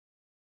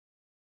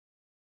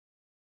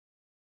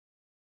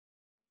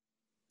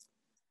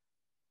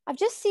I've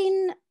just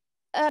seen,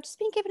 just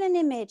been given an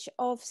image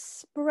of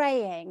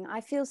spraying. I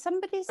feel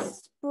somebody's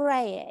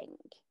spraying.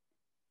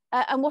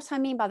 And what I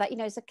mean by that, you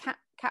know, is a cat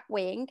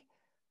wing.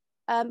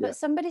 But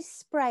somebody's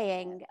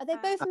spraying. Are they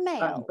both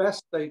male? At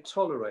best, they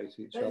tolerate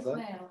each other.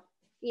 Male.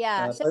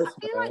 Yeah, so I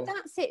feel like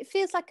that's it. It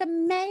feels like a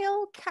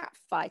male cat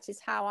fight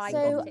is how I...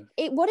 So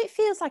what it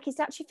feels like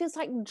is actually feels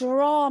like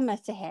drama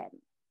to him.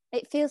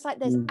 It feels like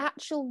there's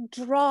actual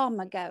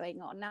drama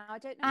going on. Now, I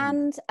don't know.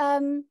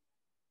 And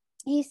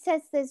he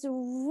says there's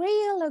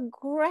real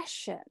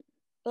aggression,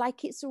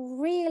 like it's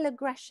real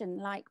aggression,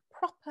 like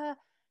proper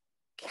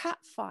cat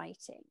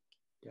fighting.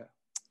 Yeah.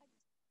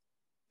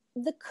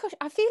 The cushion,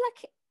 I feel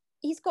like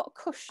he's got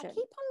a cushion. I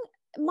keep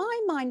on,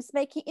 my mind's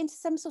making it into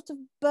some sort of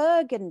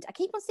burgundy. I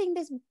keep on seeing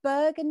this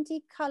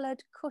burgundy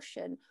coloured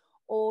cushion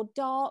or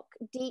dark,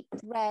 deep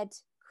red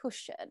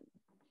cushion.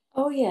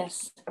 Oh,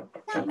 yes.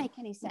 Does that make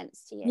any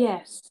sense to you?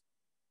 Yes.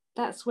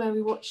 That's where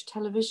we watch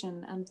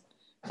television, and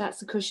that's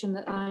the cushion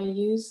that I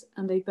use,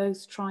 and they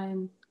both try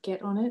and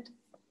get on it.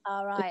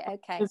 All right,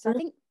 okay. So I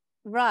think,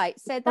 right,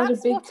 so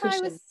that's what I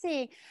was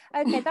seeing.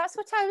 Okay, that's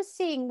what I was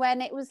seeing when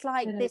it was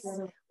like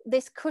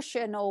this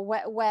cushion or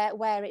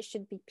where it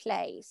should be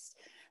placed.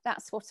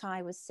 That's what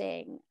I was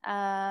seeing.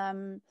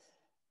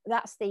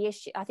 That's the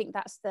issue. I think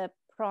that's the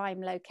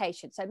prime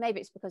location. So maybe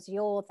it's because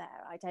you're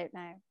there. I don't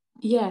know.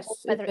 Yes. Or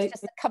whether it's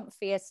just the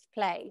comfiest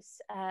place.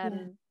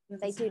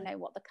 They do know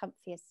what the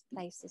comfiest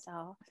places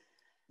are.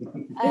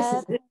 This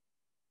is it.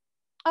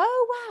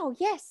 Oh wow,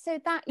 yes. So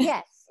that,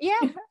 yes, yeah.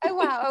 Oh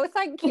wow. Oh,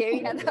 thank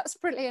you. Yeah, that's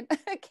brilliant.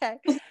 Okay.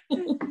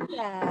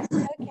 Yeah.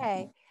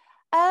 Okay.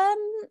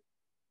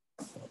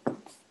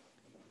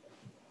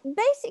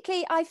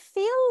 Basically, I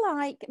feel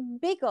like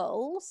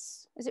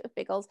Biggles, is it with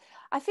Biggles?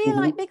 I feel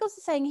like Biggles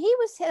is saying he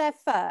was there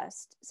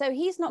first, so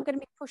he's not going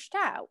to be pushed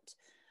out.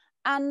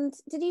 And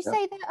did you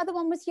say the other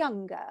one was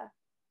younger?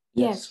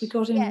 Yes, we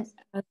got him as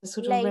a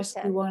sort of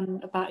rescue one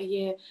about a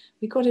year.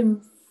 We got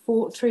him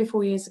 3 or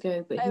 4 years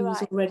ago, but he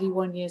was already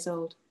 1 year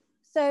old.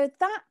 So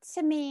that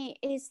to me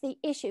is the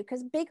issue,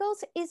 because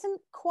Biggles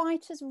isn't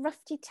quite as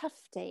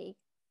roughy-tufty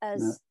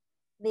as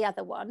the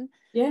other one.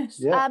 Yes.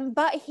 Yeah.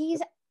 But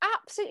he's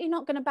absolutely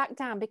not going to back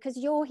down, because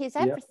you're his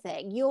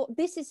everything.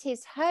 This is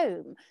his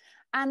home.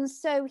 And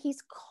so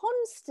he's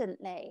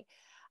constantly,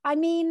 I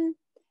mean,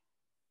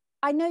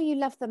 I know you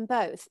love them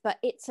both, but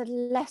it's a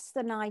less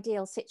than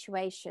ideal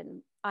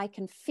situation. I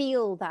can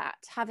feel that,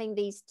 having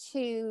these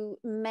two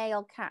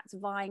male cats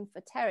vying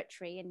for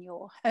territory in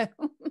your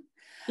home.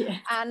 Yeah.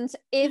 And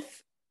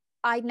if,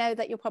 I know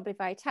that you're probably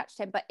very attached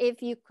to him, but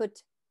if you could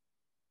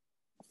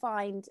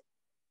find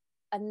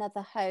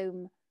another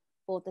home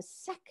for the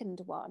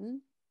second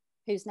one,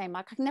 whose name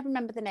I can never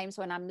remember the names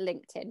when I'm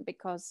linked in,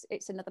 because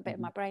it's another bit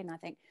of my brain, I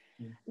think,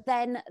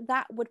 then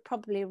that would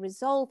probably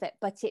resolve it.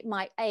 But it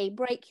might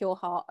break your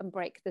heart and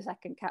break the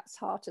second cat's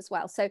heart as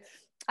well. So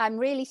I'm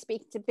really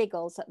speaking to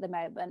Biggles at the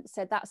moment.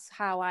 So that's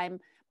how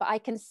but I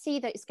can see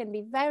that it's going to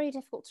be very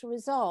difficult to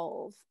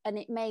resolve, and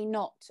it may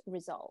not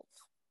resolve.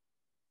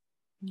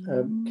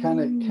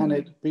 Can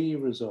it be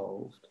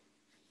resolved?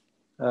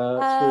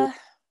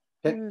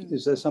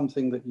 Is there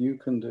something that you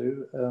can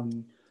do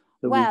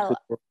that we could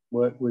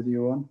work with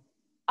you on?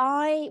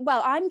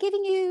 I'm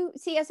giving you,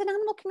 see, as an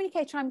animal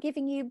communicator, I'm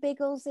giving you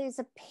Biggles's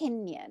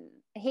opinion,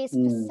 his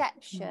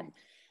perception.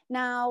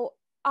 Now,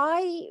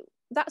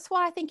 that's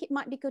why I think it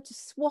might be good to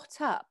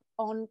swat up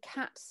on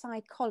cat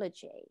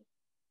psychology.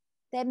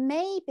 There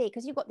may be,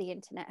 because you've got the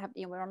internet, haven't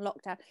you? We're on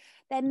lockdown.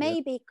 There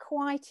may be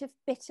quite a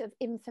bit of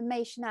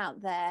information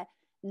out there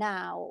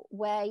now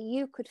where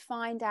you could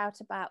find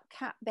out about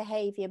cat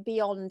behavior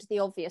beyond the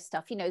obvious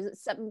stuff. You know,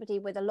 somebody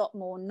with a lot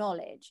more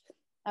knowledge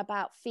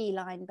about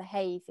feline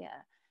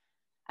behavior.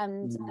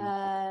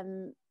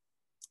 And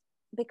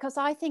because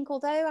I think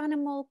although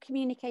animal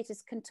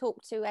communicators can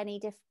talk to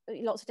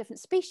lots of different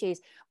species,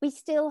 we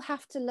still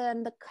have to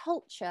learn the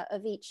culture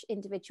of each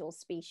individual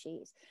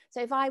species.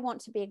 So if I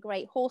want to be a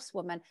great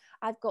horsewoman,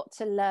 I've got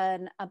to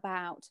learn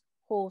about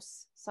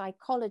horse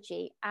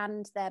psychology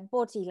and their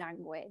body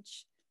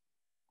language,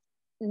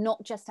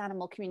 not just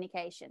animal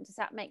communication. Does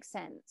that make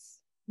sense?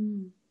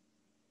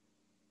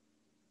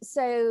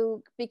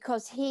 So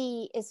because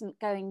he isn't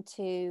going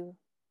to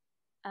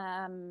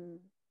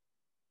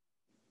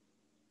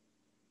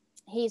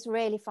he's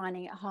really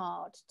finding it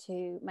hard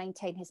to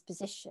maintain his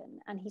position,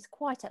 and he's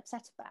quite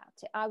upset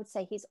about it. I would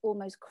say he's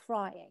almost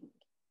crying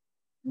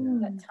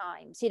at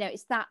times. You know,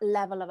 it's that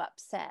level of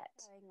upset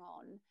going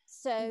on.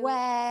 So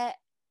where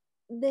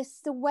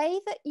the way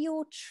that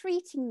you're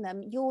treating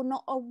them, you're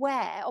not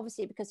aware,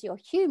 obviously, because you're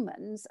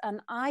humans,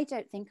 and I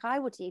don't think I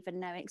would even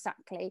know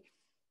exactly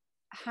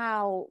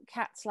how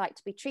cats like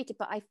to be treated,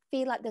 but I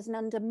feel like there's an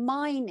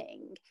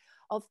undermining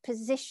of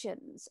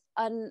positions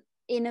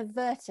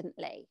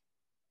inadvertently.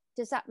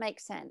 Does that make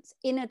sense?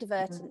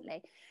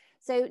 Inadvertently.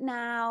 So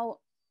now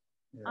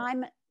I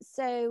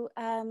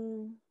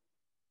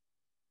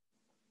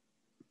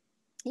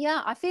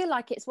feel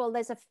like it's, well,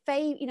 there's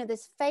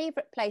there's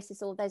favorite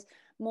places, or there's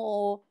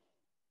more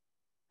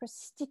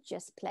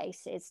prestigious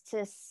places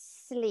to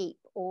sleep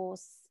or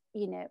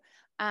you know,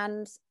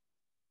 and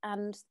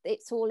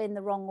it's all in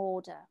the wrong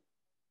order.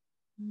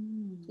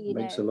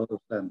 Makes a lot of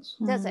sense.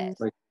 Does it?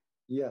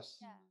 Yes.